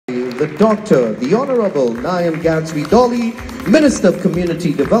the Dr. the Honorable Nayan Gadsby Dolly, Minister of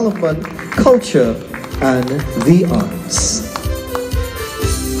Community Development, Culture and the Arts.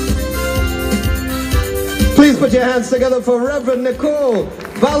 Please put your hands together for Reverend Nicole.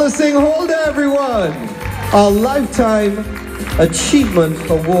 Ballosingh Holder, everyone. A Lifetime Achievement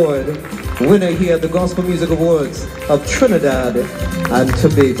Award winner here at the Gospel Music Awards of Trinidad and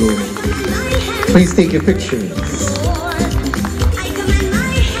Tobago. Please take your pictures.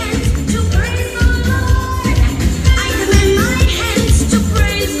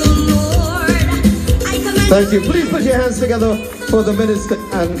 Thank you. Please put your hands together for the minister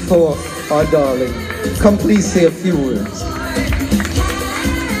and for our darling. Come please say a few words.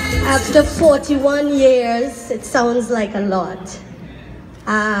 After 41 years, it sounds like a lot.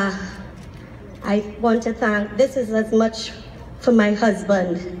 I want to thank, this is as much for my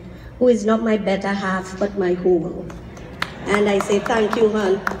husband, who is not my better half, but my whole. And I say thank you,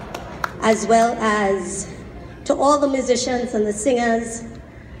 hon, as well as to all the musicians and the singers.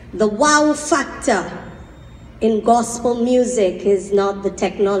 The wow factor in gospel music is not the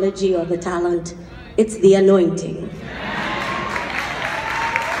technology or the talent, it's the anointing.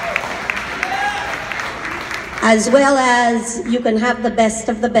 As well as you can have the best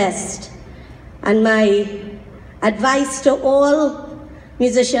of the best. And my advice to all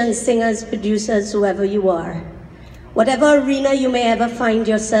musicians, singers, producers, whoever you are, whatever arena you may ever find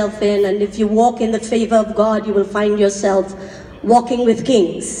yourself in, and if you walk in the favor of God, you will find yourself walking with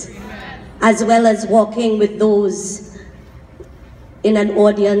kings, as well as walking with those in an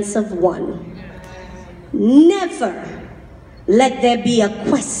audience of one. Never let there be a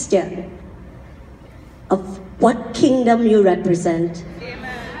question of what kingdom you represent,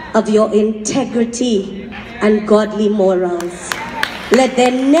 of your integrity and godly morals. Let there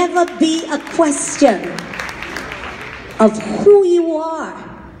never be a question of who you are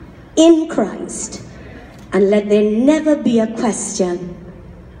in Christ, and let there never be a question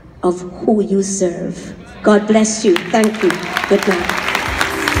of who you serve. God bless you. Thank you. Good night.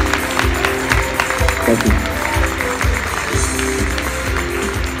 Thank you.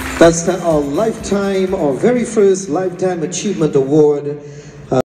 That's our lifetime, our very first Lifetime Achievement Award